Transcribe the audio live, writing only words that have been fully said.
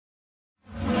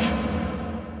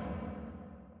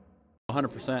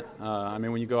100%. I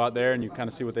mean, when you go out there and you kind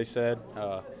of see what they said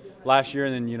last year,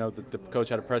 and then the coach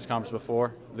had a press conference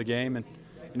before the game, and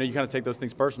you kind of take those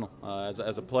things personal.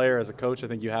 As a player, as a coach, I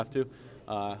think you have to.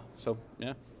 So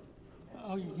yeah.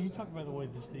 Oh, can you talk about the way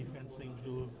this defense seems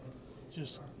to have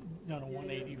just done a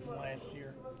 180 from last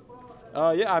year?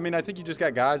 Yeah, I mean, I think you just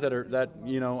got guys that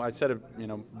I said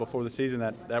it, before the season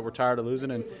that were tired of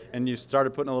losing, and you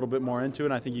started putting a little bit more into it.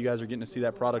 And I think you guys are getting to see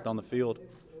that product on the field.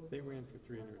 They ran for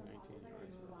 319 yards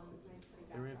last season.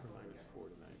 They ran for -4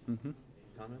 tonight. Mm-hmm.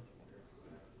 Comment?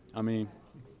 I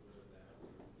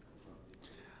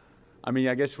mean,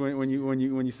 I guess when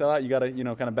you sell out, you got to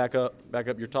kind of back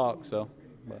up your talk. So,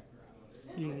 but.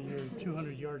 Your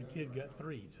 200-yard kid got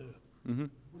 3 too. Mm-hmm.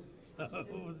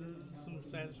 Was there some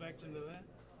satisfaction to that?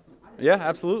 Yeah,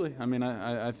 absolutely. I mean,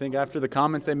 I think after the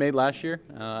comments they made last year,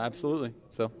 absolutely.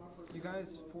 So. You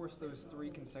guys forced those 3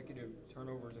 consecutive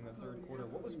turnovers in the third quarter.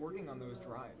 What was working on those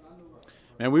drives?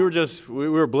 Man, we were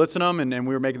blitzing them, and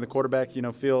we were making the quarterback,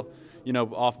 feel,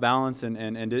 off balance,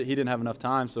 and he didn't have enough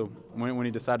time. So when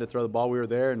he decided to throw the ball, we were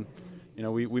there, and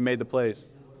we made the plays.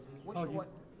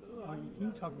 Can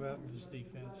you talk about this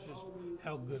defense, just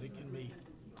how good it can be?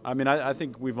 I mean, I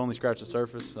think we've only scratched the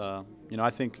surface. I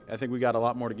think we got a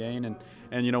lot more to gain, and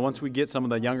once we get some of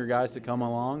the younger guys to come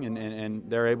along and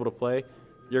they're able to play,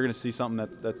 you're going to see something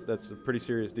that's a pretty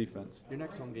serious defense. Your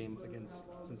next home game against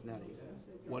Cincinnati,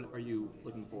 what are you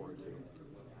looking forward to?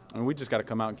 I mean, we just got to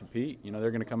come out and compete.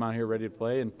 They're going to come out here ready to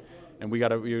play, and we got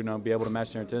to be able to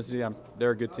match their intensity.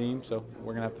 They're a good team, so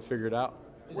we're going to have to figure it out.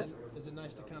 Is it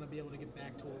nice to kind of be able to get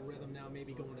back to a rhythm now,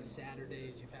 maybe going to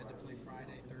Saturdays? You've had to play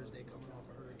Friday, Thursday, coming off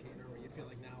a hurricane. Or you feel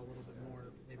like now a little bit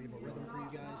more maybe of a rhythm for you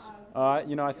guys?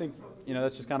 I think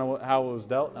that's just kind of how it was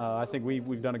dealt. I think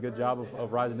we've done a good job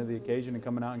of rising to the occasion and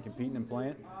coming out and competing and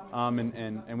playing.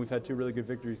 And we've had 2 really good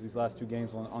victories these last 2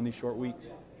 games on these short weeks.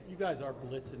 You guys are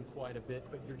blitzing quite a bit,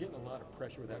 but you're getting a lot of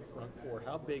pressure with that front 4.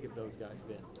 How big have those guys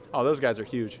been? Oh, those guys are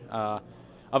huge.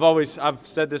 I've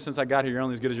said this since I got here. You're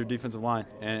only as good as your defensive line,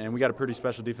 and we got a pretty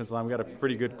special defensive line. We got a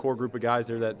pretty good core group of guys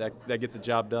there that get the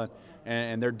job done,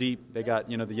 and they're deep. They got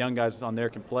the young guys on there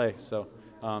can play. So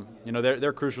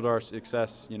they're crucial to our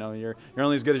success. You're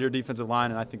only as good as your defensive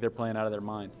line, and I think they're playing out of their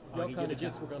mind. Y'all kind of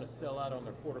just were going to sell out on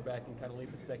their quarterback and kind of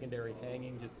leave the secondary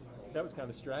hanging. That was kind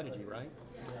of strategy, right?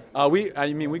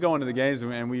 We go into the games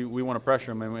and we want to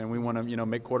pressure them, and we want to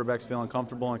make quarterbacks feel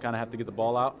uncomfortable and kind of have to get the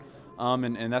ball out.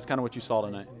 And that's kind of what you saw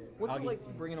tonight. What's it like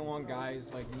bringing along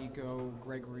guys like Nico,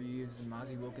 Greg Reeves, and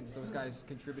Mozzie Wilkins, those guys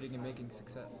contributing and making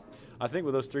success? I think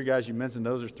with those 3 guys you mentioned,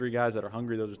 those are 3 guys that are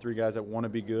hungry. Those are 3 guys that want to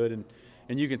be good,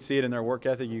 and you can see it in their work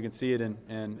ethic. You can see it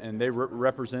and they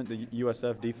represent the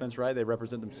USF defense, right? They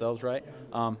represent themselves, right?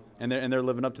 And they're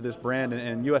living up to this brand,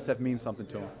 and USF means something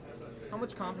to them. How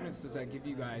much confidence does that give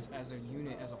you guys as a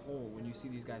unit, as a whole, when you see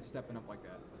these guys stepping up like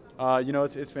that?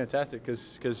 It's fantastic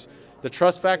because the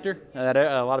trust factor that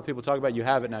a lot of people talk about, you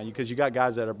have it now because you got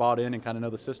guys that are bought in and kind of know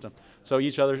the system. So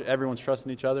everyone's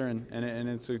trusting each other, and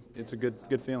it's a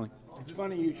good feeling. It's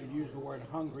funny you should use the word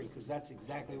hungry because that's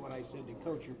exactly what I said to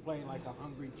Coach. You're playing like a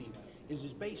hungry team. Is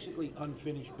this basically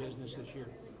unfinished business this year?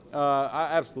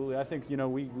 Absolutely. I think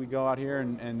we go out here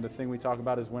and the thing we talk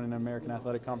about is winning an American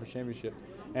Athletic Conference championship.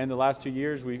 And the last 2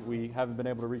 years we haven't been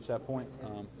able to reach that point.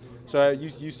 So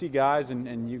you see guys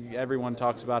and everyone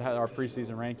talks about our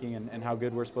preseason ranking and how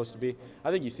good we're supposed to be.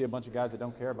 I think you see a bunch of guys that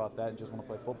don't care about that and just want to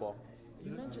play football.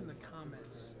 You mentioned the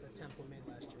comments that Temple made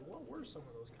last year. What were some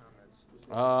of those comments?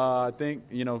 I think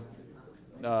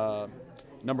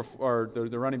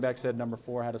the running back said number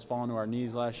 4 had us falling to our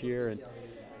knees last year,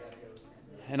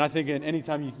 and I think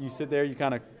anytime you sit there, you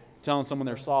kind of telling someone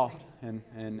they're soft, and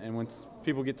when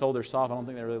people get told they're soft, I don't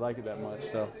think they really like it that much.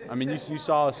 So I mean, you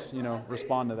saw us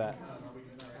respond to that.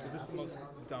 Is this the most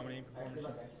dominating performance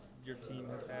your team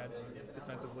has had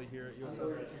defensively here at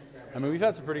USF? I mean, we've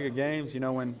had some pretty good games.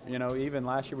 Even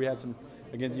last year we had some.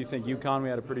 Again, you think UConn, we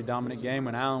had a pretty dominant game.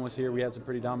 When Allen was here, we had some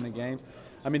pretty dominant games.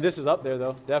 I mean, this is up there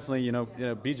though. Definitely,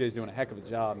 BJ's doing a heck of a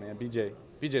job, man.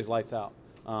 BJ's lights out.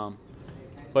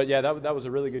 But yeah, that was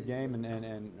a really good game,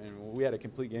 and we had a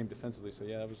complete game defensively. So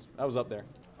yeah, that was up there.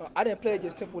 I didn't play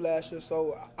against Temple last year,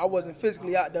 so I wasn't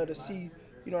physically out there to see.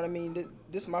 You know what I mean?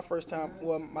 This is my first time,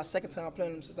 well, my second time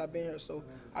playing them since I've been here, so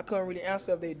I couldn't really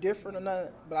answer if they're different or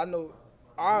not. But I know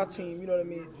our team, you know what I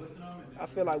mean? I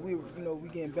feel like we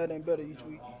getting better and better each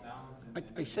week.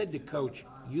 I said to Coach,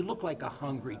 you look like a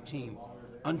hungry team.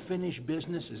 Unfinished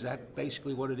business, is that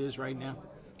basically what it is right now?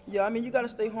 Yeah, I mean, you got to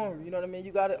stay hungry, you know what I mean?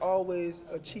 You got to always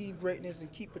achieve greatness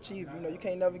and keep achieving. You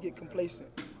can't never get complacent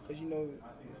because,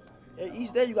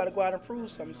 each day you got to go out and prove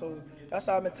something. So that's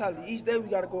our mentality. Each day we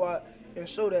got to go out and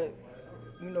show that,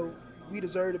 we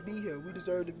deserve to be here. We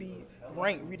deserve to be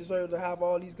ranked. We deserve to have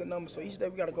all these good numbers. So each day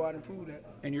we got to go out and prove that.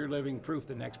 And you're living proof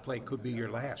the next play could be your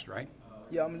last, right?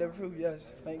 Yeah, I'm never prove,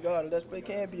 yes. Thank God. The last play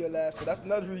can be your last. So that's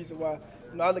another reason why,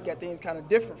 I look at things kind of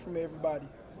different from everybody.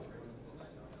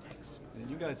 And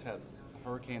you guys had a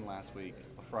hurricane last week,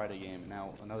 a Friday game,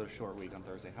 now another short week on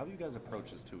Thursday. How do you guys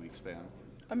approach this 2-week span?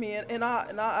 I mean, in our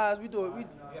eyes, we do it.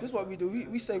 This is what we do.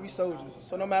 We say we soldiers.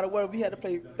 So no matter what, we had to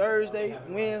play Thursday,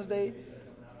 Wednesday,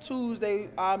 Tuesday.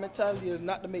 Our mentality is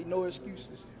not to make no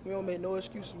excuses. We don't make no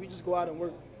excuses. We just go out and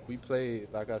work. We played,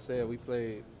 like I said, we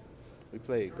played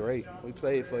great. We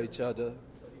played for each other.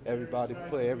 Everybody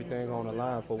put everything on the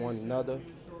line for one another,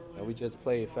 and we just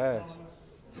played fast.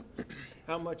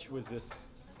 How much was this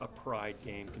a pride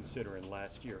game considering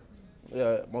last year?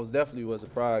 Yeah, most definitely was a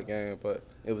pride game, but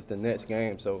it was the next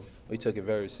game, so we took it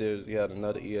very serious. We had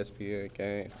another ESPN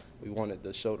game. We wanted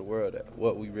to show the world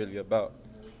what we really about.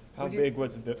 How big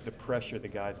was the pressure the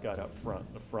guys got up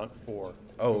front, the front four?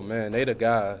 Oh man, they the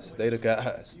guys. They the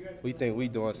guys. We think we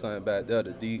doing something back there.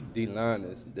 The D line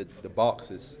is the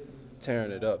box is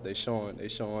tearing it up. They showing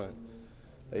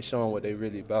what they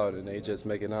really about, and they just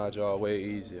making our job way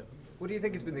easier. What do you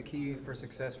think has been the key for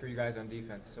success for you guys on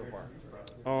defense so far?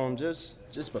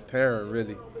 Just preparing,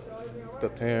 really.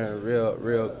 Preparing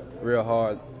real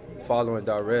hard, following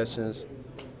directions,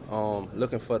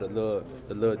 looking for the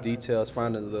little details,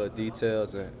 finding the little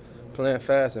details, and playing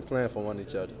fast and playing for one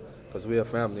each other. Because we're a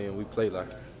family and we play like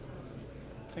it.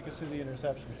 Take us through the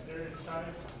interception.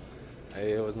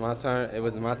 Hey, it was my turn. It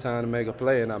was my time to make a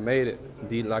play, and I made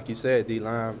it. Like you said,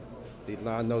 D-line.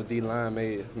 I know D-line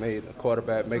made a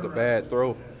quarterback make a bad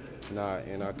throw, and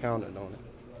I counted on it.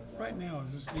 Right now,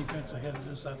 is this defense ahead of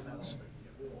this offense?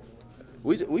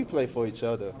 We play for each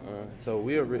other, so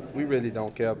we really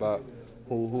don't care about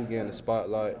who getting the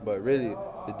spotlight. But really,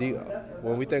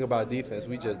 when we think about defense,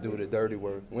 we just do the dirty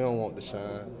work. We don't want the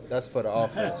shine. That's for the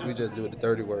offense. We just do the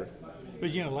dirty work.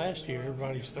 But last year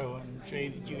everybody's throwing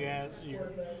shade at you guys.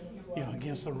 You're,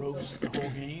 against the ropes the whole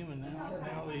game, and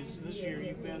now this year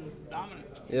you've been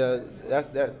dominant. Yeah,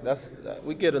 that's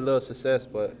we get a little success,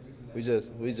 but we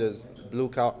just blue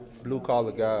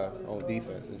collar guys on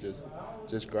defense and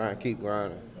just grind, keep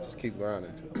grinding, just keep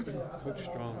grinding. Coach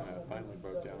Strong finally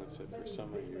broke down and said for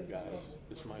some of you guys,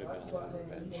 this might have been a little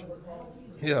revenge.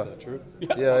 Yeah. Is that true?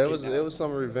 Yeah, it was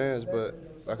some revenge, but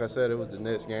like I said, it was the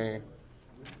next game,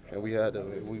 and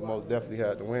we most definitely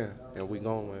had to win, and we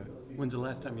gonna win. When's the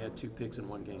last time you had 2 picks in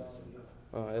one game?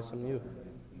 SMU.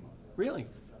 Really?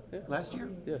 Yeah. Last year?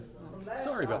 Yeah.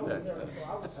 Sorry about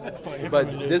that.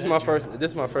 But this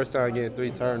is my first time getting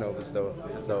 3 turnovers though,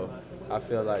 so I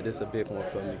feel like this is a big one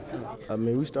for me. I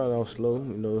mean, we started off slow.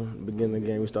 Beginning of the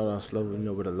game, we started off slow.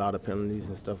 With a lot of penalties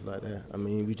and stuff like that. I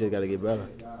mean, we just got to get better.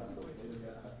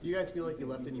 Do you guys feel like you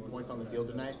left any points on the field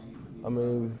tonight? I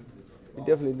mean, we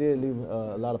definitely did leave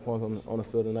a lot of points on the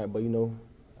field tonight, but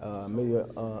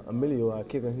Emilio, our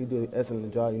kicker, he did an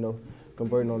excellent job,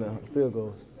 converting on the field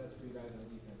goals.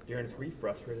 Dearness, were you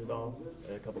frustrated at all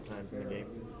a couple times in the game?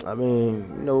 I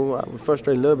mean, I was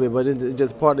frustrated a little bit, but it's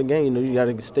just part of the game. You got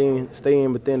to stay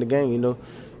in within the game.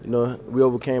 We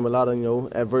overcame a lot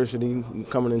of adversity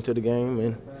coming into the game,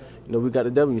 and we got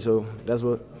the W. So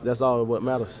that's all what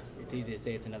matters. It's easy to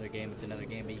say it's another game,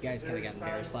 but you guys kind of got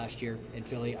embarrassed last year in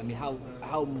Philly. I mean,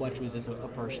 how much was this a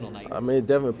personal night? I mean, it's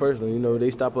definitely personal. They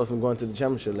stopped us from going to the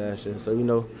championship last year,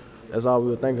 so that's all we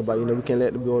were thinking about. We can't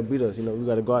let them go and beat us. We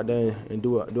got to go out there and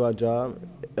do our job.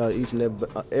 Each and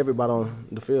everybody on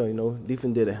the field.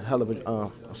 Defense did a hell of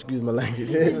a excuse my language.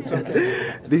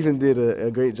 Defense did a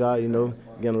great job.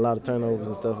 Getting a lot of turnovers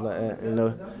and stuff like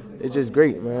that. It's just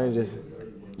great, man. Just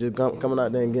coming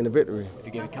out there and getting a victory. If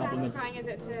you give it compliments. How satisfying is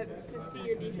it to see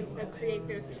your defense create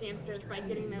those chances by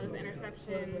getting those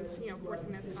interceptions,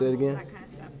 forcing those Say it again? that kind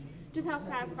of stuff? Just how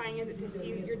satisfying is it to see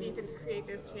your defense create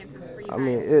those chances for you guys? I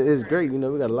mean, it's great. We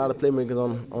got a lot of playmakers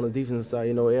on the defensive side.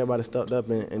 Everybody stepped up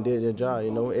and did their job.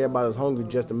 Everybody was hungry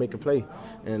just to make a play,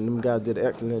 and them guys did an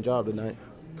excellent job tonight.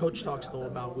 Coach talks though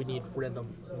about we need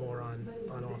rhythm more on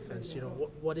offense.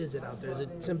 What is it out there? Is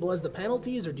it simple as the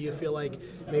penalties, or do you feel like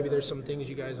maybe there's some things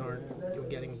you guys aren't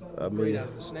getting great out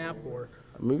of the snap? Or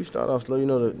we start off slow.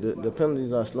 The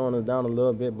penalties are slowing us down a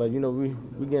little bit, but we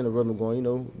getting the rhythm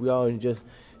going. We always just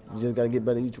got to get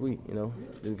better each week.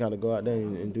 Just got to go out there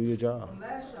and do your job.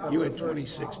 You had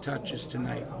 26 touches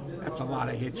tonight. That's a lot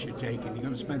of hits you're taking. You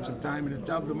going to spend some time in the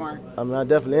tub tomorrow? I mean, I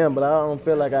definitely am, but I don't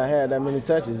feel like I had that many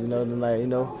touches. Tonight.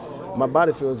 My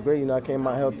body feels great. I came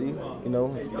out healthy.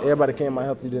 Everybody came out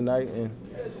healthy tonight, and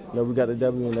we got the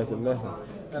W, and that's a blessing.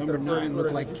 Number 9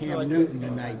 looked like Cam Newton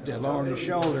tonight, lowering his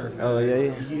shoulder. Oh,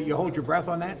 yeah. You hold your breath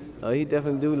on that? He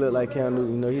definitely do look like Cam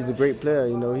Newton. You know, he's a great player.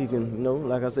 You know, he can, you know,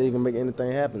 like I say, he can make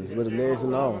anything happen with his legs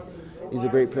and all. He's a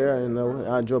great player, and you know,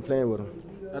 I enjoy playing with him.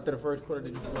 After the first quarter,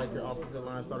 did you feel like your offensive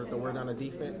line started to wear down the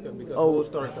defense because holes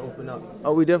started to open up?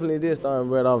 Oh, we definitely did start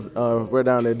wear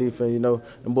down their defense. You know,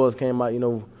 the boys came out, you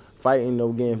know, fighting, you know,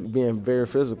 being very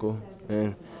physical,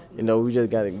 and you know, we just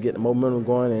got to get the momentum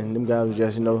going, and them guys were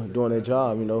just, you know, doing their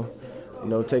job, you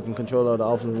know, taking control of the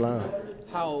offensive line.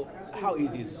 How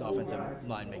easy is this offensive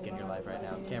line making your life right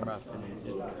now? Cam Ruff and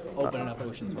just opening up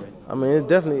oceans for you. I mean, it's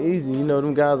definitely easy. You know,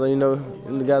 them guys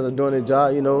are, doing their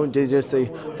job. You know, they just say,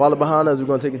 follow behind us, we're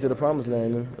gonna take you to the promised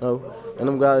land. You know, and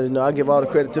them guys, you know, I give all the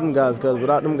credit to them guys because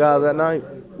without them guys right now,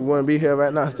 we wouldn't be here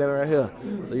right now, standing right here.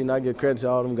 So you know, I give credit to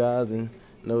all them guys, and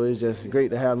you know, it's just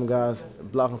great to have them guys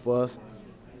blocking for us.